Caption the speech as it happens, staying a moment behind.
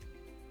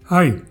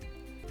Hi,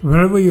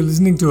 wherever you're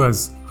listening to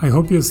us, I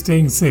hope you're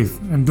staying safe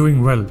and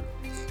doing well.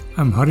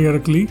 I'm Hari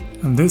Arakali,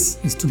 and this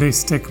is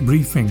today's Tech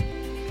Briefing.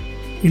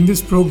 In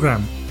this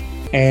program,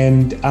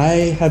 and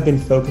I have been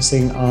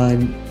focusing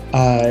on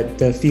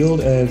the field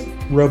of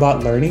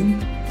robot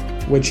learning,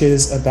 which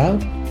is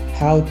about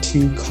how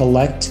to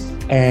collect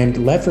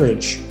and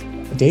leverage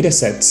data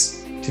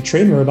sets to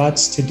train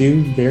robots to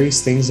do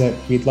various things that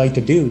we'd like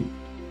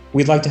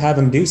to have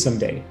them do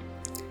someday.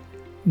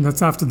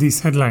 That's after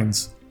these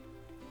headlines.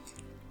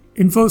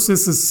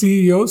 Infosys'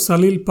 CEO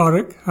Salil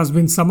Parekh has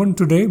been summoned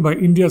today by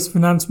India's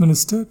finance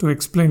minister to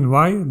explain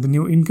why the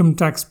new income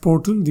tax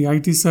portal the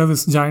IT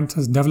service giant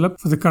has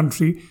developed for the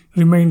country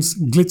remains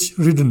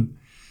glitch-ridden.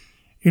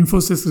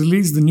 Infosys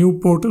released the new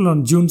portal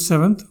on June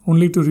 7th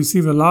only to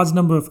receive a large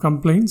number of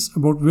complaints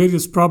about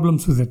various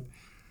problems with it.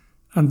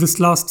 And this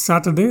last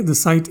Saturday, the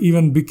site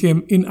even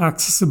became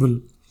inaccessible.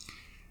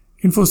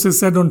 Infosys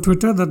said on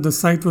Twitter that the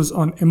site was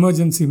on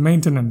emergency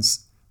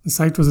maintenance. The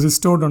site was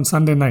restored on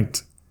Sunday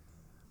night.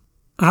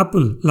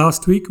 Apple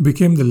last week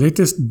became the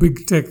latest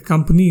big tech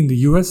company in the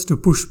US to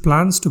push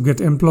plans to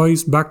get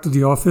employees back to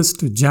the office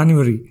to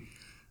January,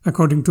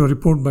 according to a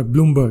report by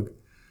Bloomberg.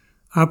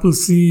 Apple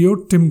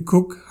CEO Tim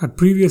Cook had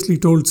previously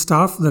told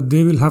staff that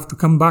they will have to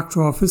come back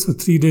to office for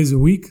 3 days a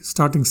week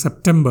starting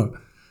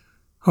September.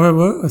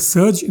 However, a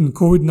surge in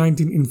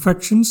COVID-19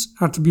 infections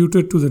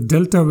attributed to the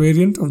Delta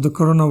variant of the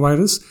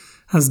coronavirus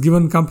has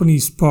given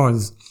companies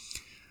pause.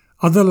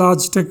 Other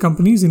large tech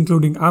companies,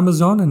 including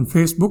Amazon and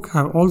Facebook,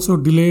 have also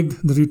delayed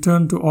the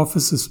return to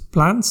offices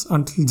plans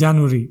until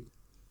January.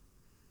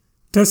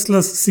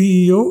 Tesla's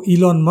CEO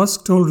Elon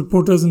Musk told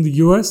reporters in the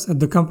US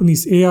at the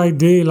company's AI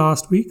Day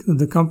last week that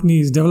the company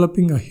is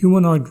developing a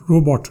humanoid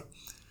robot.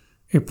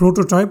 A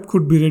prototype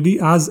could be ready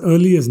as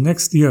early as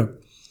next year.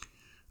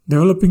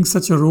 Developing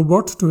such a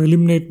robot to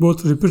eliminate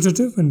both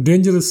repetitive and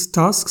dangerous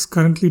tasks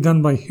currently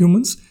done by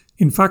humans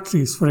in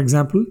factories, for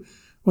example,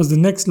 was the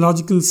next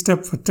logical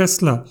step for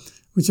Tesla,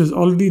 which is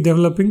already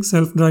developing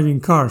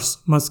self-driving cars,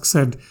 Musk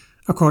said,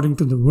 according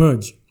to The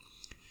Verge.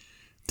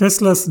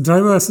 Tesla's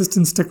driver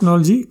assistance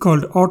technology,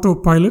 called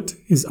Autopilot,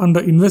 is under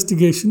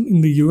investigation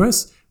in the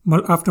US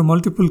after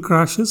multiple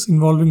crashes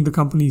involving the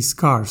company's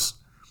cars.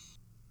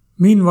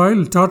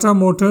 Meanwhile, Tata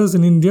Motors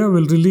in India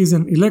will release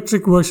an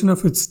electric version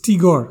of its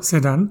Tigor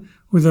sedan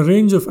with a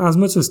range of as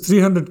much as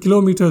 300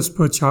 kilometers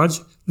per charge,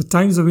 the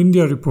Times of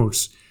India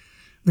reports.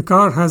 The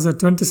car has a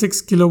 26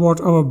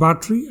 kilowatt-hour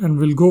battery and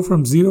will go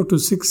from 0 to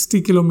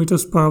 60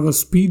 kilometers per hour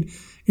speed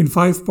in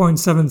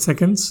 5.7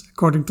 seconds,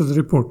 according to the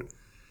report.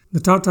 The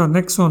Tata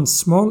Nexon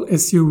small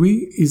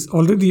SUV is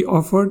already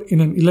offered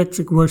in an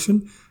electric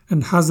version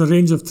and has a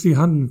range of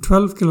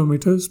 312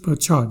 kilometers per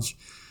charge.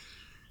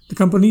 The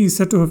company is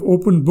said to have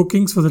opened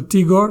bookings for the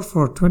Tigor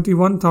for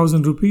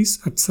 21,000 rupees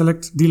at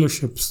select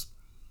dealerships.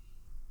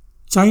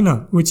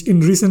 China, which in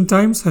recent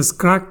times has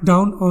cracked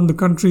down on the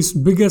country's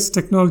biggest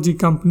technology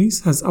companies,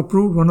 has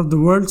approved one of the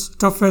world's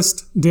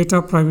toughest data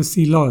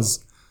privacy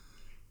laws.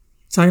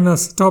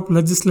 China's top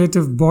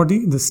legislative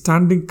body, the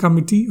Standing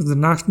Committee of the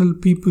National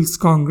People's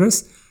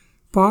Congress,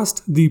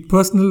 passed the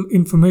Personal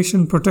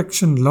Information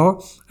Protection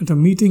Law at a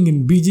meeting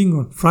in Beijing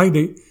on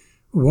Friday,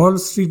 Wall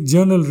Street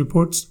Journal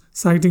reports,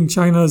 citing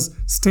China's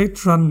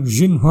state-run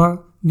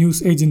Xinhua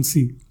news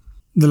agency.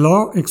 The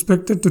law,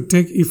 expected to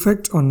take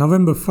effect on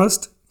November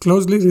 1st,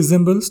 closely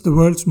resembles the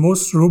world's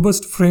most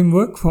robust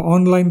framework for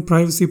online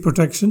privacy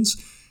protections,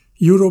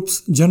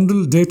 Europe's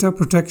General Data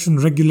Protection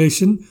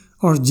Regulation,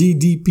 or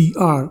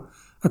GDPR,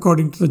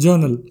 according to the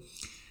journal.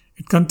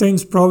 It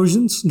contains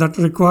provisions that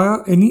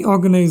require any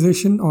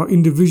organization or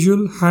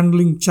individual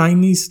handling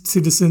Chinese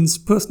citizens'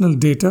 personal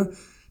data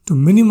to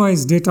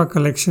minimize data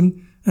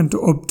collection and to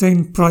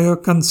obtain prior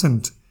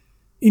consent.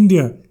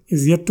 India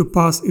is yet to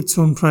pass its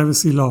own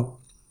privacy law.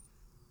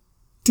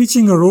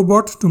 Teaching a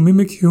robot to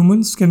mimic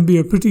humans can be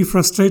a pretty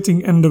frustrating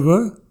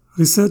endeavor,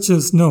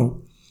 researchers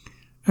know.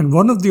 And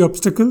one of the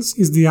obstacles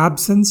is the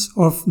absence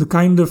of the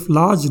kind of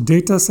large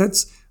data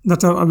sets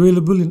that are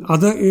available in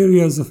other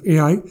areas of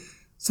AI,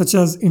 such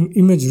as in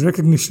image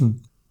recognition.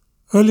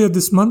 Earlier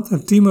this month, a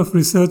team of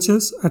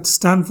researchers at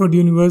Stanford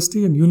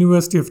University and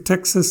University of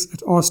Texas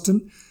at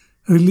Austin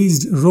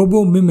released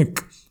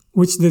RoboMimic,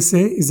 which they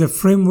say is a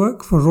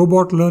framework for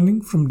robot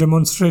learning from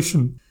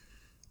demonstration.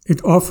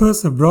 It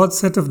offers a broad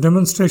set of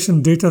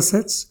demonstration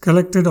datasets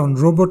collected on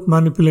robot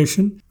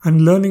manipulation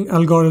and learning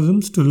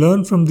algorithms to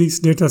learn from these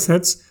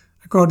datasets,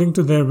 according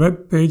to their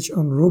web page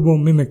on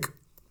RoboMimic.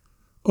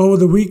 Over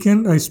the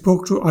weekend, I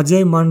spoke to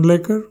Ajay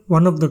Mandlekar,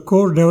 one of the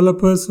core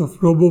developers of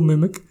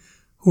RoboMimic,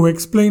 who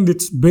explained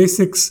its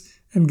basics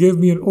and gave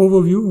me an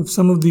overview of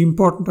some of the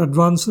important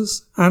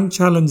advances and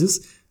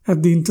challenges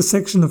at the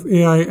intersection of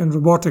AI and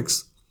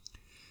robotics.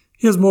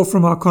 Here's more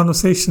from our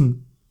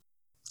conversation.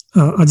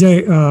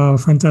 Ajay,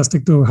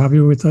 fantastic to have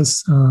you with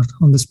us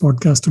on this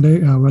podcast today.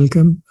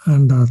 Welcome,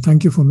 and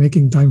thank you for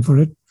making time for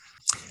it.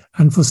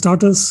 And for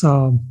starters,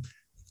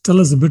 tell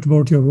us a bit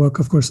about your work.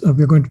 Of course,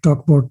 we're going to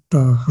talk about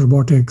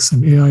robotics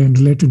and AI and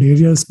related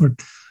areas, but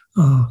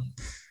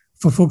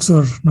for folks who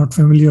are not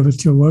familiar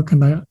with your work,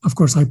 and of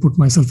course, I put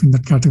myself in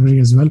that category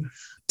as well.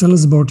 Tell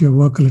us about your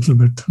work a little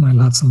bit, and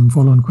I'll have some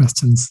follow-on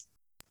questions.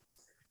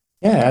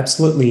 Yeah,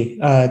 absolutely.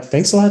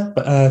 Thanks a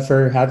lot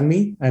for having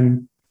me.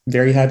 I'm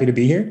very happy to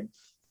be here.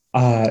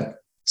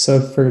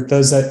 So for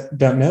those that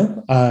don't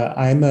know,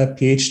 I'm a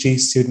PhD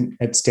student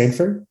at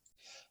Stanford,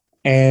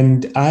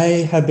 and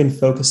I have been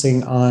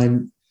focusing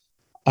on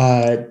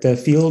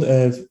the field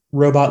of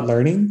robot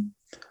learning,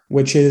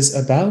 which is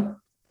about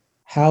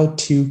how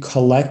to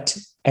collect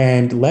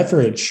and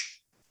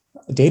leverage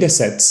data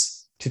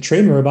sets to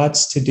train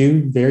robots to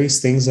do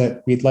various things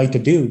that we'd like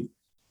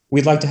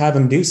to have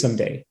them do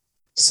someday.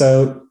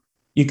 So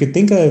you could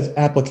think of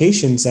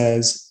applications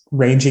as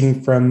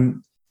ranging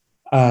from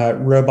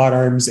robot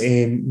arms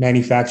in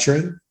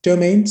manufacturing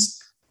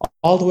domains,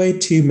 all the way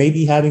to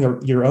maybe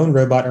having your own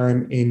robot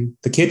arm in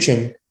the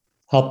kitchen,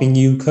 helping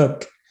you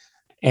cook.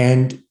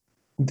 And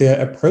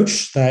the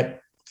approach that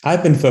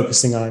I've been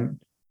focusing on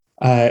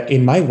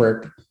in my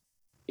work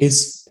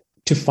is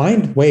to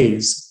find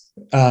ways,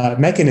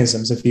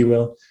 mechanisms, if you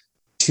will,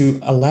 to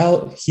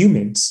allow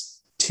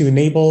humans to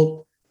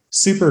enable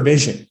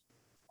supervision.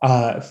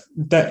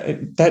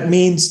 That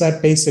means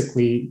that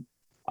basically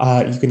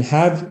you can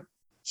have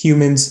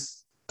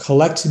humans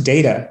collect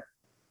data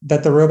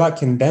that the robot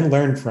can then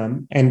learn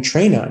from and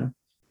train on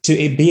to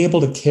be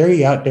able to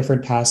carry out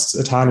different tasks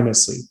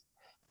autonomously.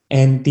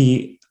 And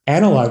the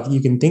analog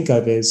you can think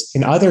of is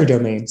in other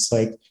domains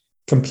like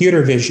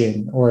computer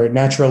vision or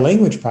natural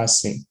language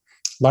processing.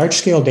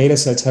 Large-scale data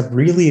sets have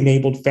really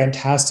enabled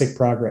fantastic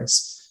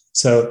progress.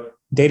 So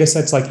data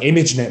sets like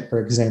ImageNet, for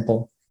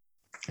example,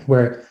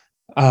 where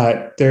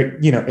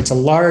it's a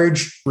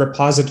large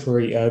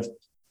repository of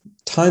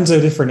tons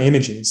of different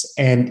images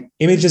and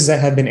images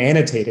that have been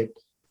annotated.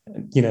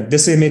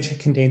 This image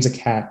contains a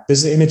cat.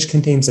 This image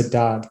contains a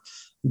dog.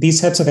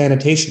 These types of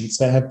annotations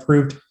that have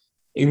proved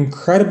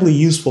incredibly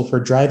useful for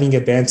driving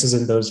advances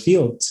in those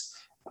fields.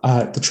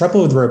 The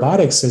trouble with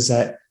robotics is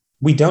that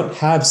we don't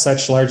have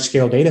such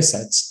large-scale data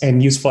sets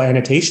and useful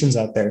annotations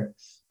out there.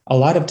 A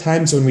lot of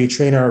times when we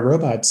train our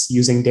robots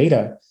using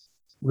data,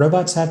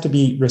 robots have to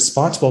be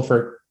responsible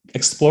for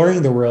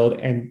exploring the world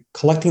and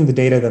collecting the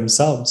data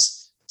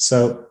themselves.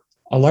 So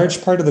a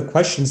large part of the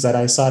questions that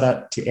I sought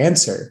out to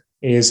answer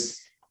is,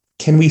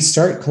 can we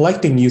start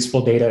collecting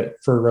useful data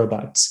for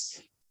robots?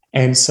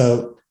 And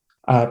so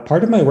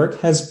part of my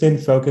work has been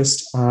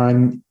focused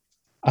on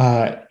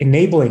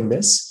enabling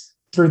this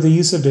through the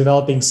use of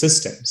developing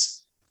systems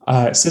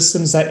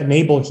that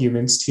enable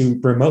humans to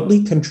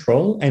remotely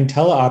control and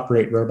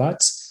teleoperate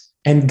robots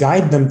and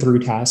guide them through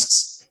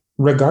tasks,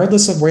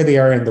 regardless of where they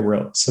are in the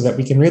world, so that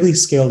we can really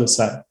scale this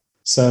up.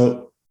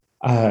 So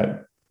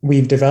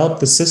we've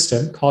developed a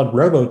system called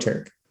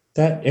RoboTurk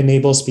that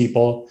enables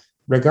people,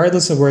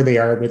 regardless of where they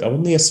are, with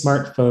only a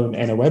smartphone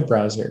and a web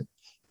browser,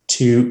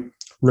 to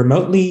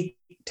remotely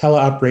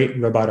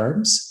teleoperate robot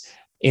arms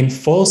in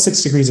full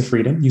 6 degrees of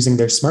freedom using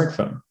their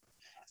smartphone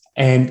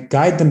and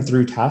guide them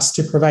through tasks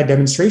to provide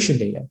demonstration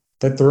data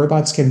that the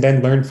robots can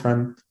then learn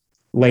from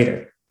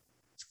later.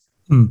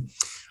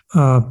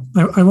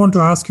 I want to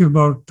ask you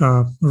about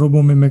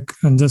RoboMimic,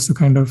 and just to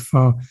kind of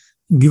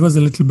give us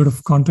a little bit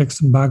of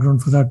context and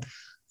background for that.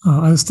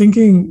 I was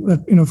thinking that,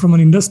 from an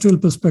industrial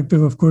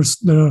perspective, of course,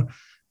 there are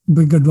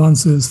big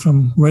advances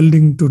from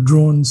welding to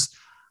drones,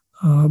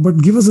 but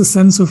give us a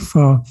sense of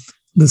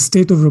the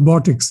state of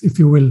robotics, if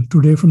you will,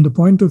 today from the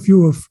point of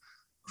view of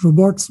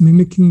robots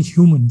mimicking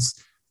humans.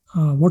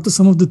 What are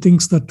some of the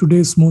things that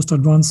today's most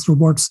advanced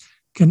robots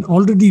can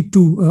already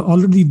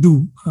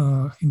do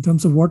in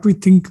terms of what we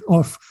think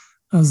of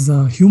as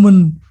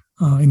human,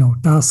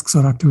 tasks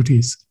or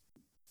activities?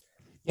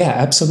 Yeah,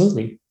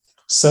 absolutely.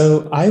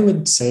 So I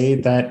would say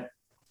that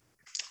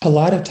a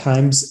lot of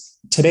times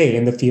today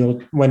in the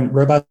field, when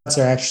robots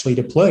are actually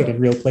deployed in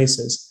real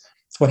places,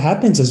 what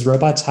happens is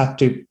robots have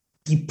to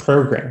be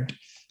programmed.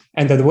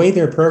 And the way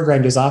they're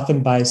programmed is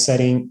often by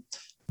setting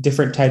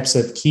different types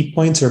of key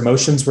points or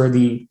motions where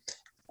the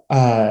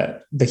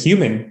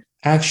human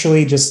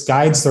actually just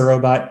guides the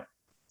robot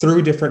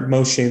through different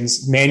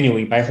motions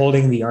manually by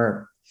holding the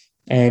arm.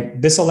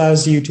 And this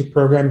allows you to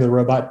program the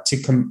robot to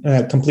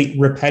complete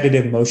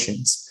repetitive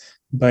motions.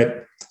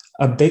 But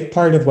a big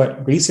part of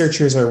what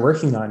researchers are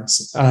working on,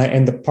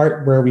 and the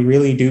part where we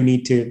really do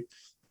need to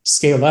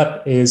scale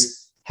up,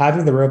 is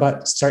having the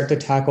robot start to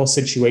tackle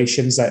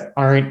situations that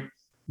aren't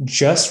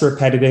just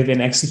repetitive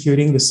and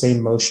executing the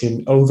same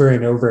motion over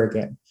and over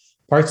again.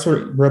 Parts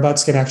where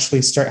robots can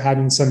actually start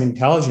having some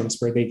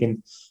intelligence where they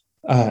can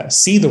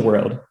see the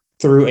world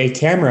through a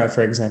camera,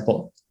 for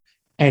example,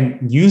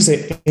 and use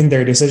it in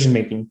their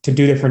decision-making to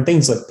do different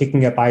things like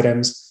picking up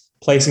items,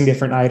 placing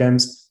different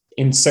items,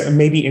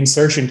 maybe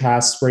insertion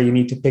tasks where you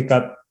need to pick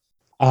up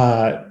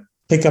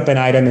an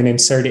item and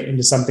insert it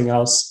into something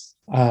else.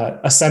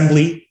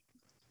 Assembly,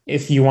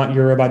 if you want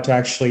your robot to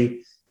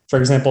actually, for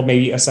example,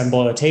 maybe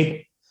assemble a table.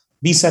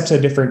 These types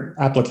of different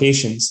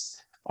applications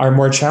are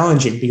more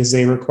challenging because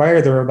they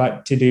require the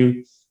robot to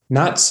do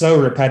not so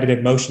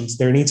repetitive motions.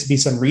 There needs to be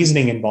some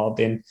reasoning involved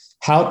in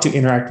how to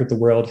interact with the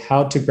world,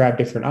 how to grab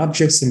different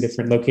objects in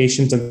different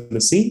locations in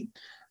the scene,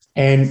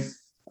 and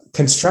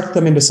construct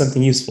them into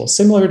something useful,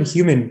 similar to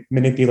human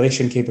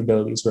manipulation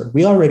capabilities, where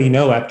we already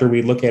know after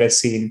we look at a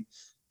scene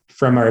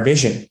from our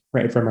vision,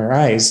 right, from our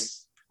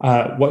eyes,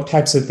 what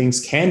types of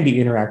things can be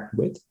interacted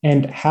with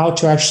and how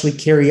to actually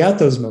carry out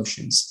those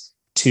motions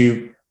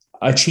to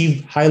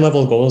achieve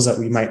high-level goals that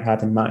we might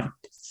have in mind.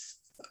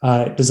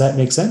 Does that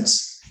make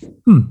sense?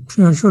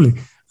 Surely.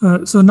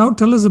 So now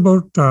tell us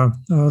about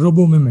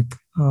RoboMimic.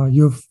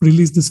 You've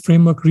released this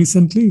framework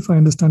recently, if I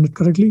understand it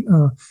correctly.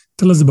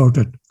 Tell us about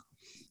it.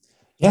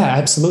 Yeah,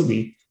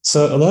 absolutely.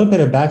 So a little bit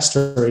of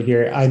backstory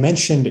here. I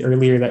mentioned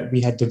earlier that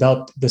we had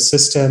developed the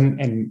system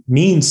and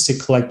means to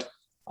collect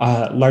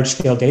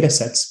large-scale data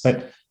sets,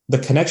 but the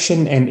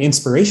connection and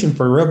inspiration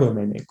for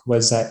RoboMimic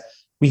was that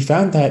we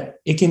found that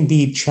it can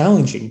be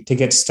challenging to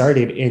get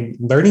started in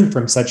learning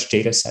from such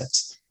data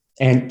sets.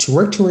 And to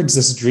work towards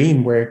this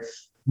dream where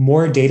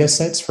more data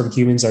sets from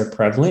humans are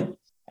prevalent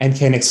and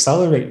can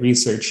accelerate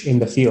research in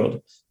the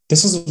field,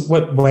 this is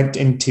what went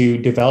into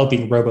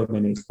developing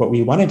RoboMimic. What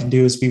we wanted to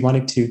do is we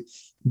wanted to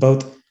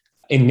both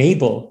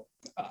enable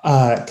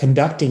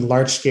conducting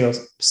large-scale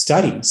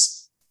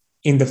studies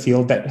in the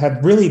field that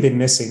have really been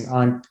missing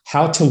on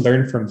how to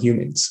learn from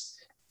humans.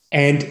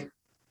 And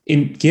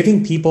in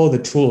giving people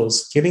the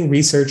tools, giving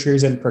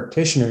researchers and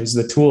practitioners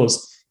the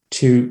tools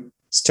to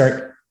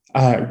start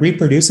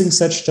reproducing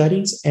such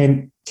studies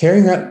and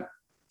carrying out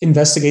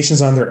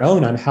investigations on their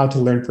own on how to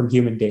learn from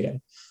human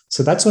data.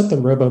 So that's what the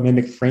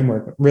RoboMimic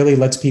framework really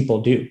lets people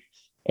do.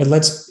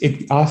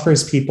 It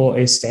offers people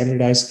a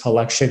standardized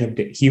collection of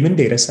human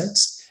data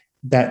sets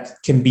that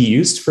can be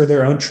used for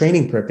their own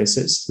training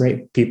purposes,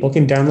 right? People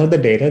can download the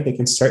data, they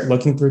can start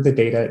looking through the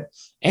data,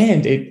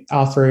 and it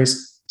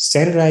offers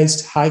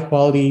standardized high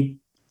quality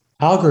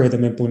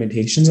algorithm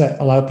implementations that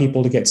allow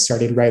people to get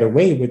started right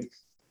away with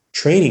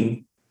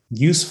training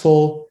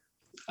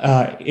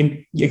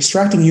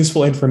extracting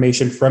useful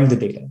information from the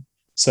data.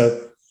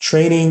 So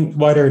training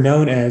what are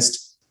known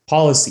as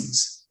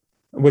policies,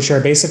 which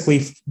are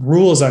basically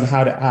rules on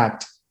how to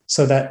act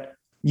so that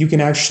you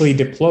can actually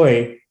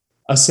deploy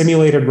a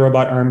simulated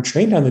robot arm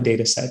trained on the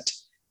data set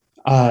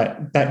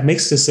that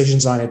makes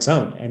decisions on its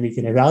own. And you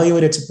can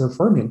evaluate its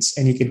performance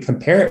and you can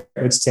compare it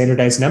with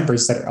standardized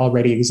numbers that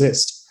already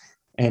exist.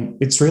 And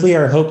it's really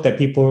our hope that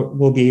people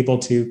will be able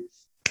to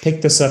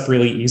pick this up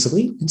really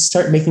easily and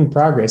start making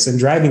progress and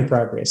driving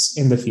progress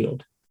in the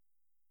field.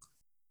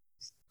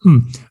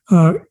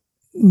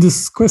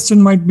 This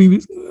question might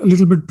be a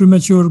little bit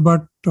premature,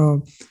 but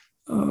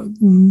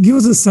give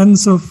us a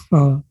sense of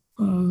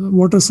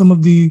what are some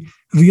of the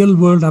real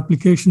world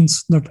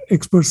applications that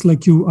experts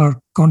like you are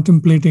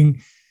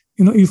contemplating,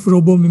 if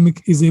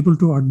RoboMimic is able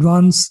to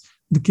advance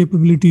the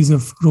capabilities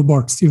of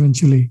robots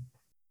eventually.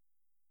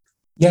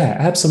 Yeah,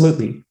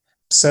 absolutely.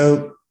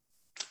 So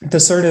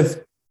the sort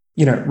of,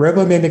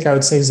 RoboMimic, I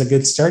would say, is a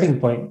good starting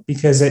point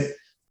because it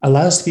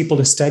allows people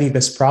to study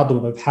this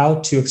problem of how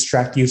to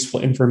extract useful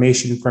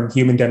information from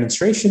human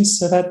demonstrations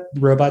so that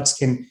robots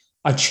can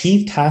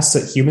achieve tasks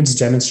that humans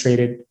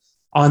demonstrated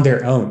on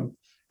their own.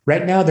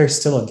 Right now, there's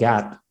still a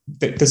gap.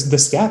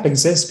 This gap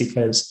exists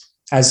because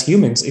as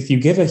humans, if you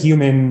give a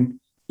human,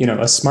 a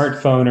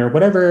smartphone or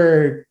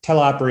whatever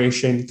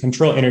teleoperation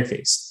control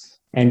interface,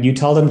 and you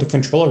tell them to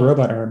control a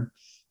robot arm,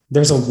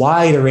 there's a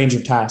wide range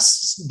of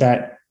tasks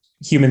that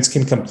humans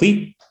can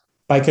complete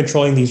by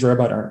controlling these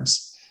robot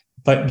arms.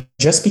 But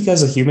just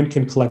because a human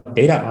can collect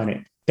data on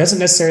it doesn't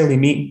necessarily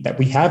mean that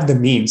we have the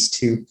means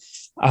to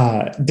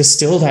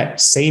distill that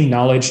same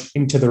knowledge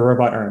into the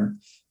robot arm.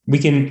 We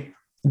can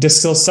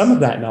distill some of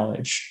that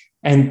knowledge,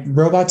 and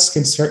robots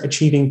can start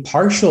achieving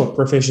partial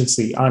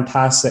proficiency on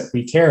tasks that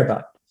we care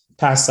about.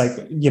 Tasks like,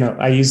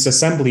 I used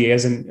assembly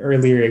as an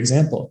earlier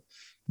example,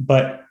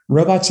 but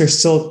robots are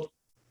still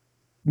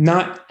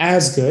not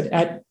as good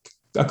at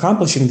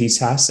accomplishing these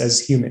tasks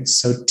as humans.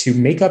 So to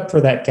make up for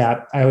that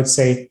gap, I would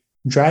say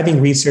driving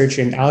research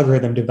and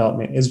algorithm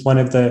development is one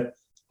of the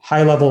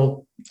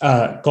high-level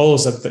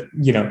goals of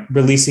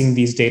releasing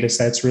these data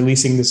sets,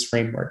 releasing this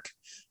framework.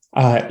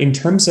 In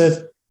terms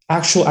of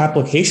actual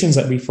applications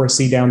that we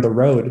foresee down the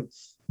road,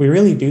 we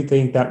really do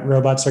think that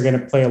robots are going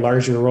to play a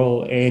larger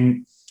role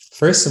in,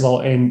 first of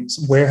all, in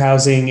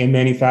warehousing and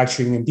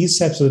manufacturing, and these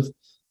types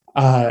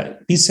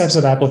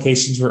of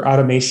applications where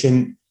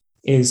automation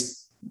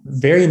is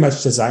very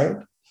much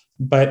desired.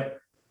 But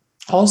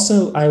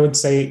also, I would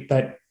say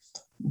that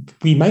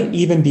we might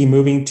even be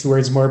moving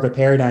towards more of a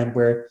paradigm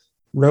where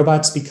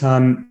robots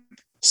become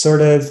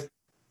sort of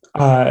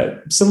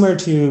similar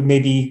to,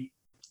 maybe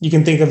you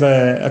can think of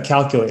a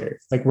calculator.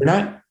 Like,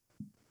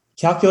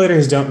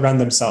 calculators don't run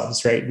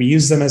themselves, right? We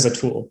use them as a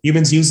tool.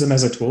 Humans use them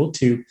as a tool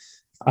to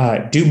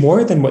do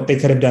more than what they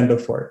could have done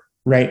before,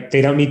 right?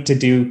 They don't need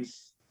to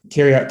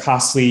carry out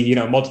costly,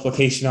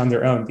 multiplication on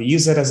their own. They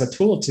use it as a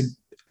tool to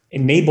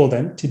enable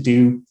them to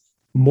do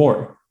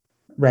more,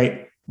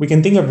 right? We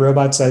can think of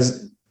robots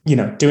as,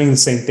 doing the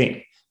same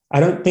thing. I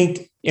don't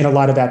think in a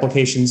lot of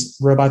applications,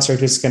 robots are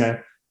just going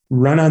to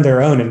run on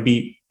their own and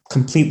be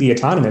completely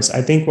autonomous.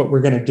 I think what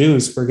we're going to do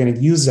is we're going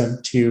to use them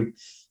to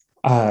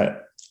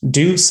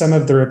do some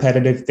of the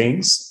repetitive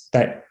things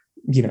that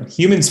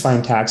humans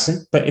find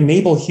taxing, but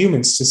enable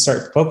humans to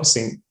start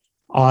focusing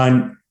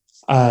on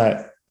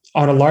a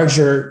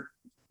larger,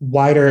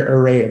 wider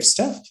array of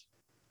stuff,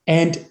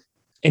 and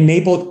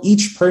enable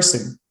each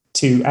person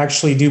to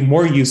actually do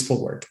more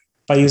useful work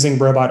by using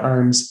robot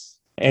arms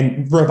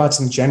and robots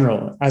in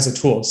general as a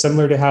tool,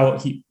 similar to how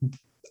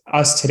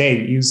us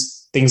today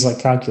use things like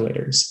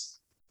calculators.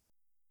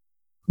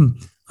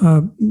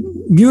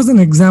 Give us an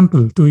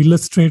example to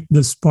illustrate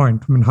this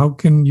point. I mean, how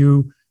can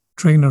you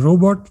train a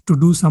robot to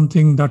do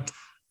something that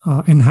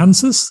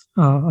enhances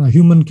a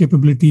human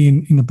capability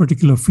in a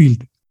particular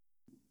field?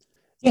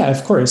 Yeah,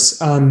 of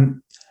course.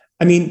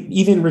 I mean,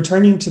 even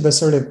returning to the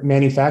sort of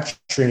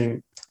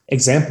manufacturing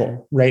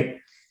example, right?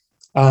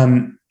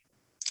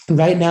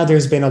 Right now,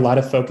 there's been a lot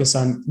of focus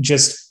on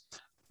just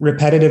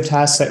repetitive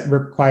tasks that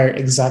require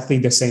exactly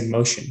the same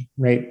motion,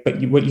 right?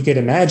 But what you could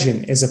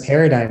imagine is a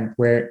paradigm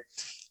where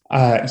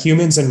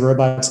humans and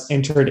robots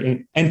enter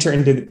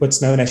into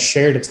what's known as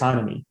shared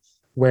autonomy,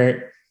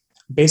 where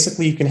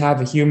basically you can have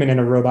a human and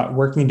a robot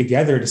working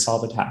together to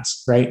solve a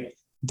task, right?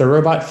 The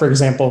robot, for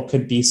example,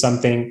 could be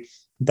something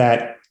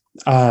that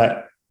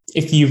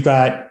if you've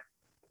got,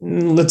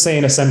 let's say,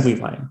 an assembly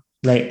line,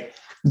 right?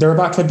 The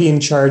robot could be in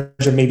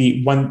charge of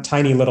maybe one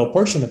tiny little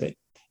portion of it,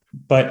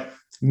 but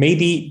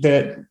maybe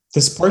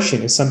this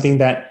portion is something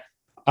that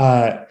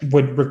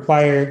would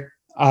require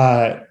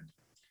a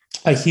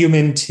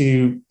human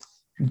to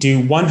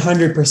do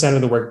 100%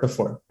 of the work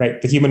before,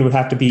 right? The human would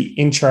have to be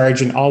in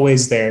charge and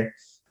always there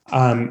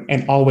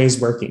and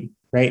always working,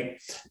 right?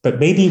 But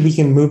maybe we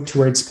can move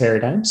towards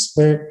paradigms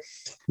where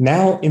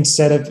now,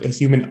 instead of a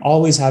human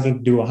always having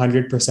to do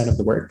 100% of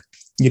the work,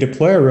 you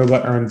deploy a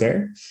robot arm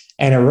there,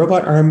 and a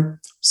robot arm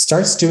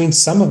starts doing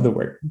some of the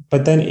work,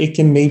 but then it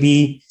can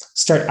maybe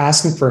start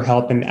asking for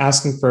help and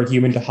asking for a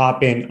human to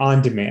hop in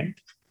on demand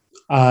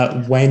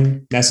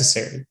when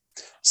necessary.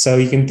 So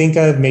you can think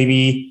of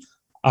maybe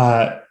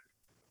a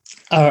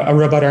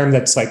robot arm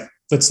that's like,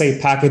 let's say,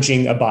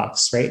 packaging a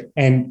box, right?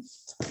 And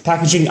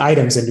packaging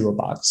items into a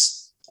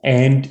box.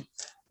 And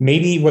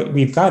maybe what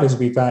we've got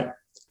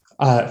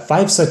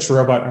 5 such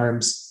robot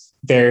arms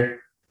there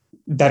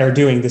that are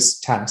doing this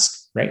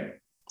task, right?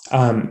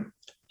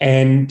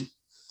 And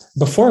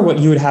before, what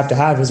you would have to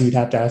have is you'd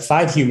have to have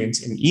 5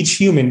 humans, and each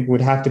human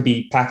would have to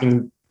be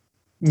packing,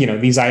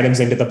 these items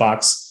into the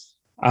box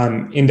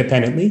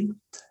independently.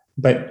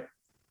 But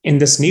in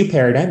this new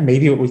paradigm,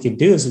 maybe what we could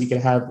do is we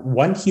could have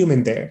one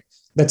human there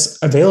that's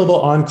available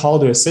on call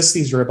to assist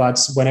these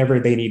robots whenever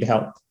they need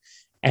help.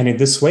 And in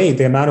this way,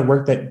 the amount of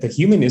work that the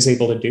human is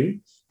able to do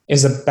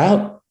is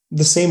about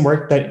the same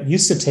work that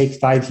used to take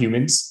 5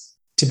 humans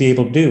to be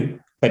able to do.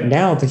 But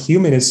now the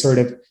human is sort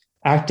of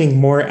acting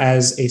more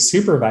as a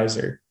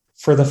supervisor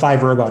for the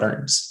 5 robot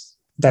arms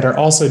that are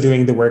also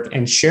doing the work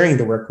and sharing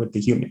the work with the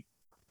human.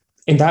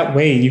 In that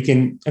way, you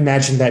can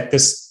imagine that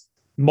this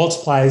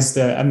multiplies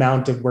the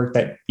amount of work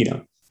that,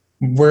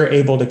 we're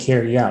able to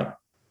carry out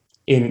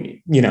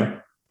in,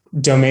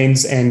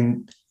 domains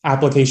and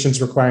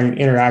applications requiring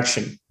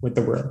interaction with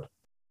the world.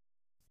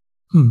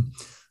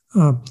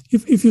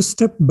 If you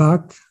step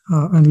back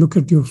and look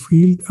at your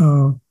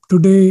field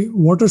today,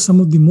 what are some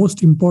of the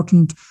most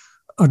important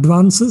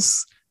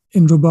advances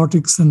in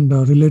robotics and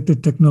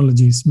related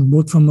technologies,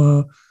 both from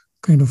a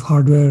kind of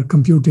hardware,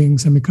 computing,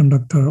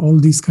 semiconductor, all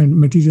these kind of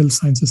material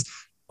sciences,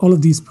 all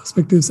of these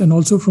perspectives, and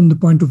also from the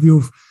point of view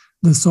of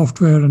the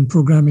software and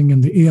programming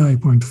and the AI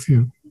point of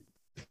view?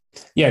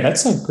 Yeah,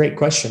 that's a great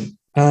question.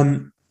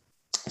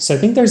 So I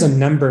think there's a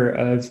number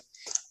of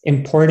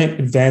important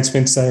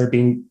advancements that are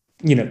being,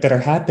 that are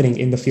happening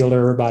in the field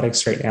of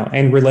robotics right now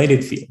and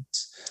related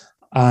fields.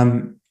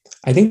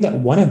 I think that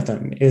one of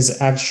them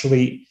is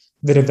actually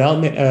the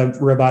development of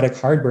robotic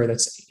hardware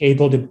that's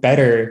able to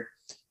better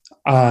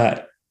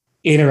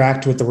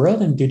interact with the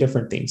world and do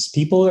different things.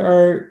 People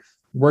are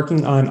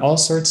working on all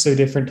sorts of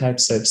different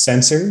types of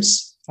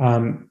sensors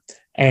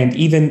and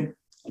even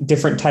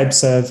different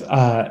types of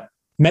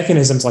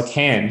mechanisms like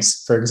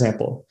hands, for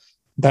example,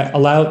 that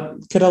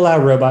could allow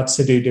robots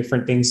to do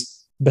different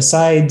things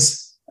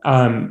besides,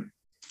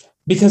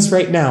 because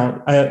right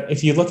now,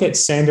 if you look at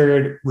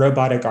standard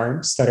robotic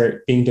arms that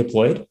are being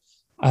deployed,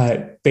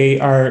 they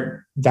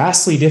are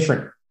vastly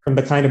different from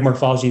the kind of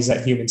morphologies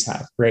that humans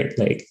have, right?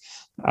 Like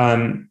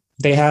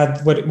they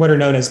have what are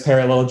known as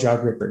parallel jaw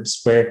grippers,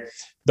 where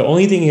the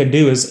only thing you can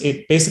do is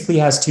it basically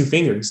has 2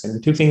 fingers, and the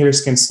 2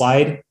 fingers can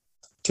slide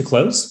to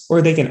close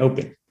or they can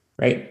open,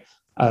 right?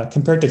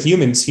 Compared to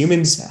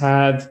humans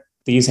have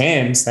these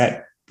hands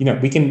that,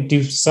 we can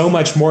do so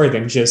much more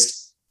than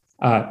just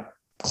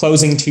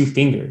closing 2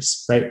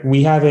 fingers, right?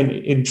 We have an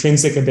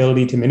intrinsic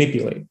ability to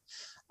manipulate.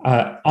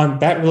 On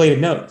that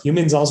related note,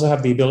 humans also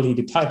have the ability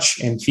to touch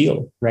and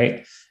feel,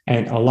 right?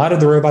 And a lot of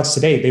the robots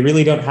today, they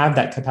really don't have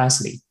that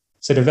capacity.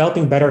 So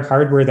developing better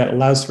hardware that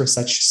allows for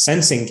such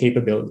sensing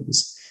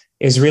capabilities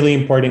is really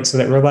important so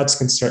that robots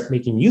can start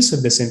making use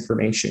of this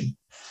information.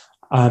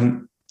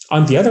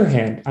 On the other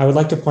hand, I would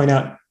like to point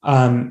out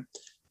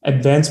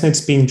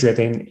advancements being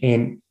driven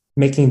in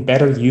making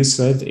better use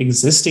of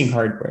existing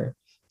hardware.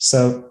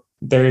 So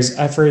there's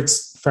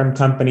efforts from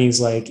companies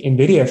like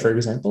NVIDIA, for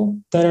example,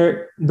 that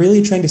are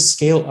really trying to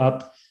scale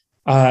up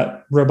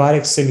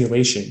robotic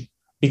simulation,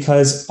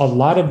 because a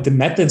lot of the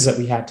methods that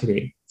we have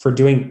today for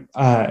doing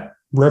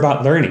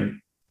robot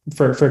learning,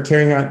 for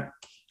carrying out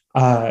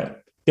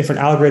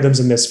different algorithms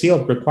in this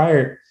field,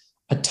 require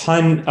a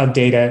ton of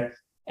data,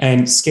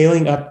 and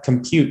scaling up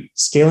compute,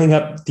 scaling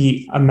up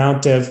the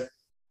amount of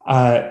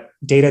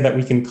data that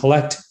we can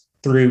collect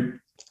through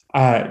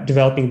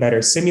developing better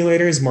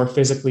simulators, more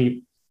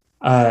physically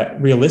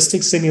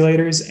realistic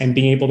simulators, and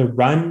being able to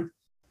run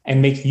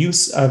and make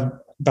use of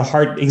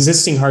the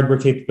existing hardware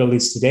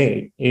capabilities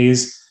today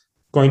is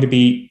going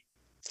to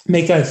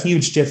make a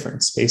huge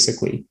difference,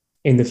 basically,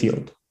 in the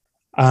field.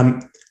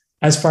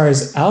 As far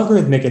as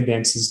algorithmic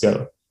advances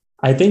go,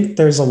 I think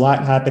there's a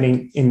lot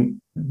happening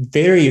in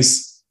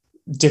various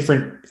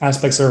different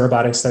aspects of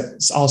robotics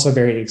that's also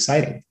very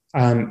exciting.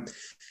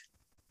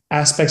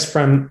 Aspects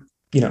from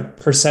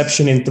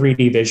perception in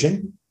 3D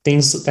vision,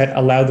 things that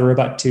allow the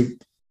robot to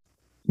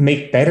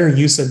make better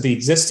use of the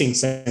existing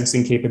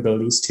sensing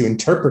capabilities to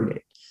interpret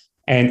it,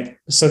 and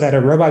so that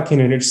a robot can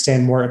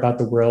understand more about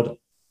the world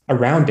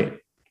around it.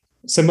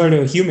 Similar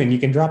to a human, you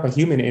can drop a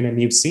human in a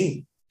new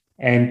scene,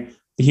 and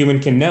the human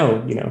can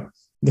know,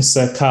 this is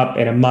a cup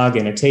and a mug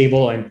and a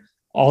table and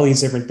all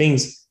these different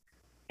things.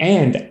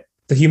 And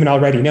the human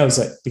already knows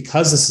that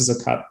because this is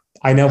a cup,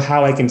 I know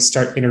how I can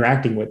start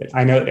interacting with it.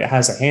 I know it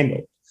has a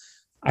handle.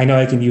 I know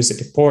I can use it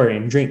to pour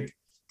and drink.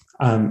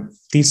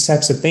 These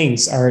types of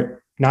things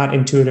are not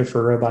intuitive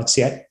for robots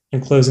yet.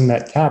 And closing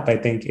that gap, I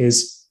think,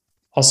 is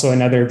also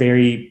another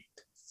very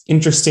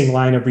interesting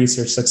line of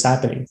research that's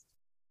happening.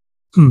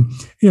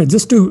 Yeah,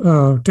 just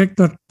to take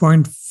that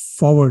point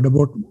forward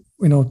about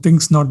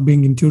things not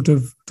being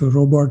intuitive to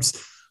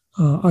robots.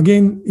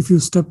 Again, if you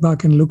step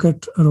back and look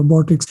at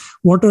robotics,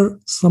 what are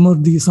some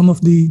of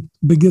the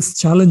biggest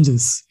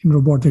challenges in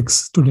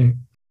robotics today?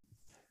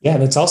 Yeah,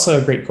 that's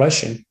also a great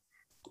question.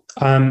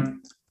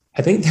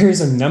 I think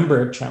there's a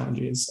number of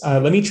challenges.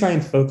 Let me try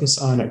and focus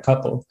on a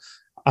couple.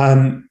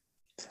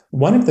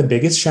 One of the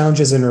biggest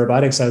challenges in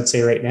robotics, I would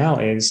say right now,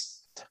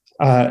 is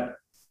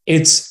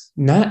it's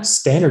not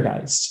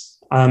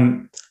standardized.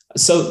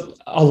 So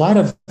a lot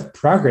of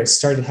progress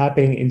started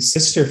happening in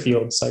sister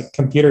fields like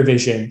computer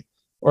vision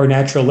or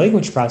natural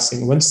language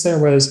processing. Once there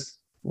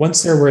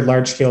were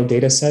large-scale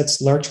data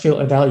sets, large-scale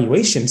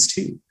evaluations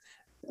too,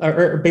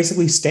 or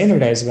basically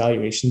standardized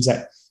evaluations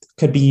that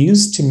could be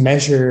used to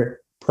measure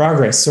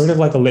progress, sort of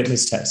like a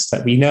litmus test,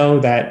 that we know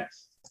that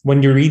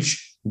when you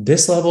reach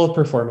this level of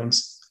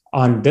performance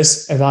on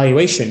this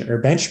evaluation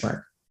or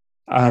benchmark,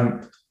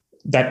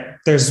 that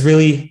there's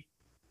really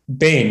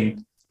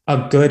been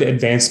a good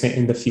advancement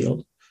in the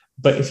field.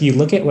 But if you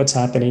look at what's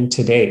happening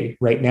today,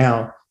 right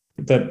now,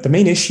 the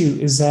main issue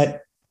is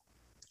that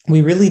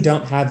we really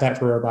don't have that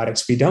for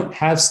robotics. We don't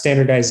have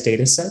standardized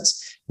data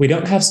sets. We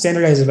don't have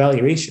standardized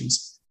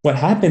evaluations. What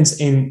happens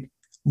in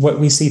what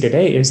we see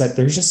today is that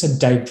there's just a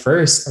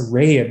diverse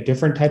array of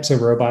different types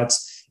of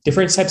robots,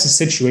 different types of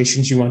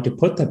situations you want to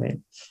put them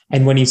in.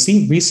 And when you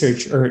see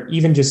research or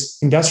even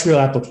just industrial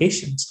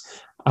applications,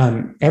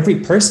 every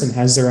person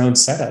has their own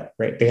setup,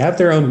 right? They have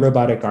their own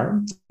robotic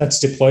arm that's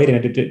deployed in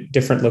a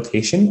different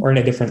location or in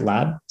a different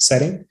lab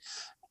setting.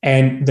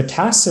 And the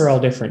tasks are all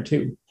different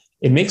too.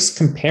 It makes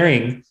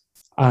comparing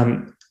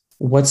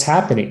what's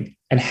happening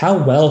and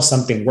how well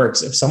something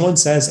works. If someone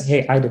says,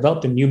 hey, I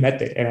developed a new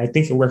method and I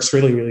think it works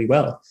really, really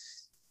well,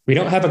 we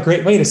don't have a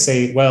great way to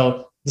say,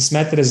 well, this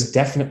method is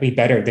definitely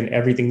better than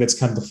everything that's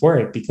come before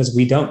it, because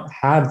we don't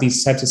have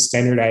these types of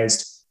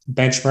standardized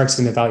benchmarks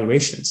and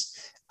evaluations.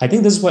 I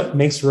think this is what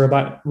makes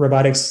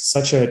robotics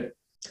such a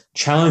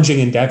challenging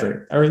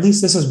endeavor, or at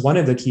least this is one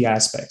of the key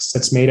aspects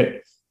that's made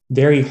it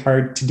very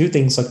hard to do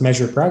things like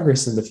measure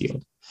progress in the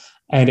field.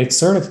 And it's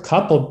sort of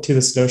coupled to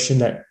this notion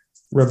that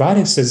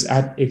robotics is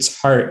at its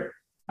heart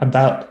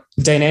about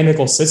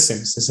dynamical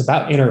systems. It's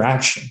about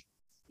interaction.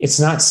 It's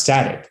not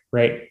static,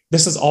 right?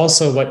 This is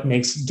also what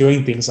makes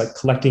doing things like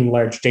collecting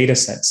large data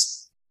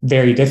sets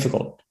very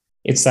difficult.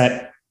 It's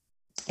that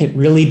it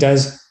really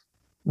does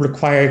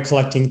require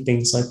collecting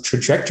things like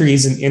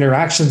trajectories and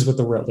interactions with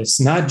the world. It's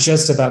not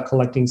just about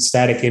collecting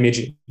static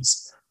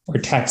images or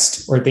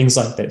text or things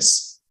like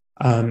this.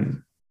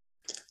 And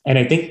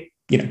I think,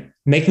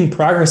 making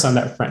progress on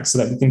that front so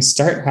that we can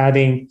start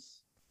having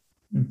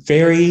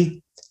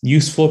very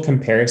useful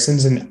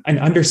comparisons and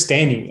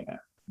understanding,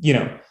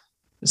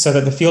 so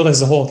that the field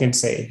as a whole can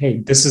say, hey,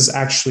 this is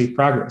actually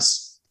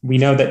progress. We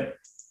know that,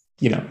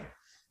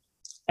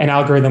 an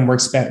algorithm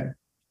works better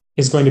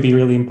is going to be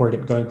really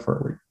important going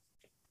forward.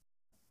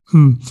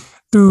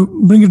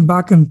 To bring it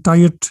back and tie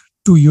it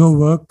to your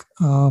work,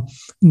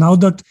 now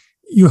that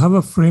you have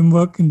a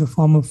framework in the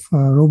form of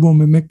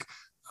RoboMimic,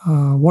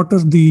 what are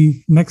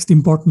the next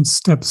important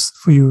steps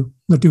for you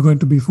that you're going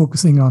to be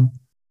focusing on?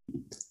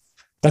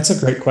 That's a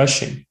great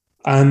question.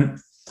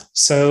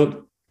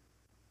 So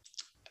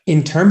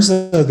in terms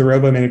of the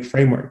RoboMimic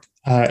framework,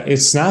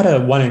 it's not a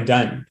one and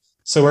done.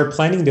 So we're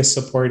planning to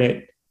support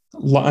it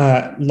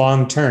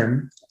long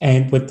term.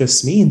 And what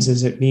this means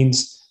is it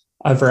means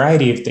a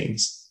variety of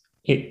things.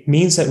 It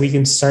means that we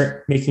can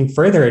start making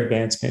further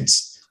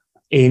advancements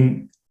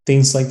in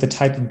things like the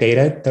type of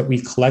data that we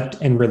collect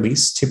and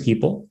release to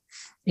people.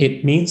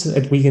 It means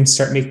that we can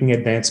start making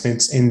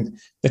advancements in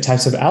the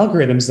types of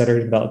algorithms that are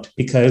developed,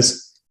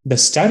 because the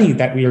study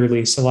that we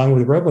released along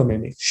with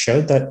RoboMimic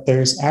showed that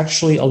there's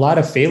actually a lot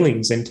of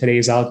failings in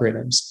today's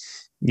algorithms.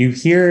 You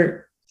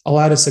hear a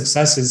lot of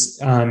successes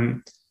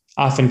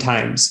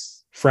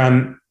oftentimes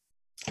from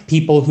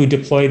people who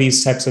deploy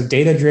these types of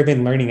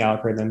data-driven learning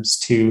algorithms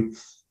to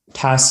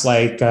tasks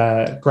like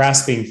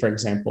grasping, for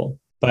example.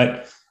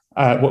 But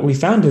what we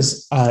found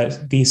is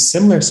these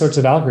similar sorts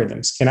of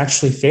algorithms can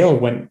actually fail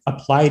when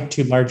applied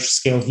to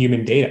large-scale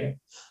human data.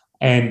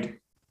 And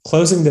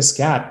closing this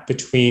gap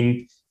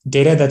between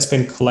data that's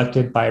been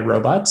collected by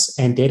robots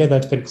and data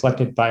that's been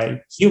collected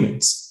by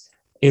humans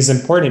is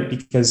important,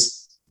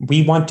 because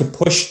we want to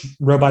push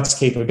robots'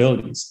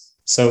 capabilities.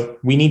 So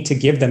we need to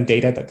give them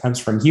data that comes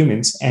from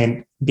humans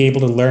and be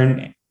able to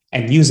learn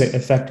and use it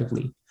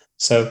effectively.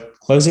 So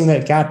closing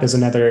that gap is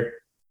another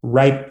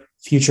ripe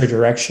future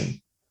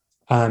direction.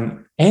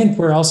 And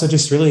we're also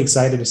just really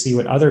excited to see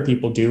what other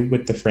people do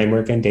with the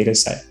framework and data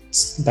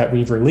sets that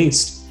we've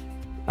released.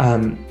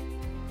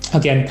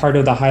 Again, part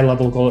of the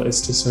high-level goal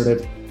is to sort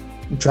of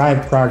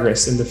drive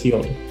progress in the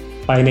field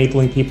by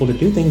enabling people to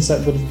do things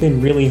that would have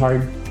been really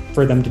hard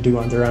for them to do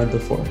on their own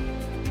before.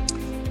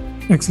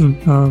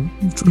 Excellent.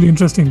 Truly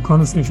interesting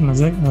conversation,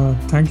 Ajay.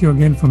 Thank you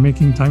again for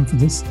making time for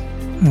this.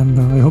 And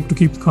I hope to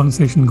keep the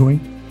conversation going.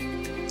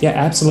 Yeah,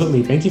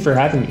 absolutely. Thank you for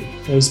having me.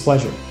 It was a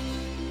pleasure.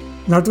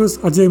 That was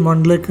Ajay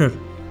Mandlekar.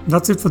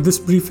 That's it for this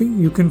briefing.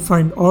 You can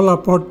find all our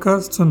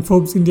podcasts on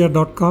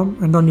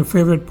ForbesIndia.com and on your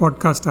favorite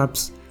podcast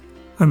apps.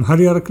 I'm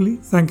Hari Arakali.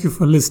 Thank you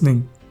for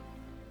listening.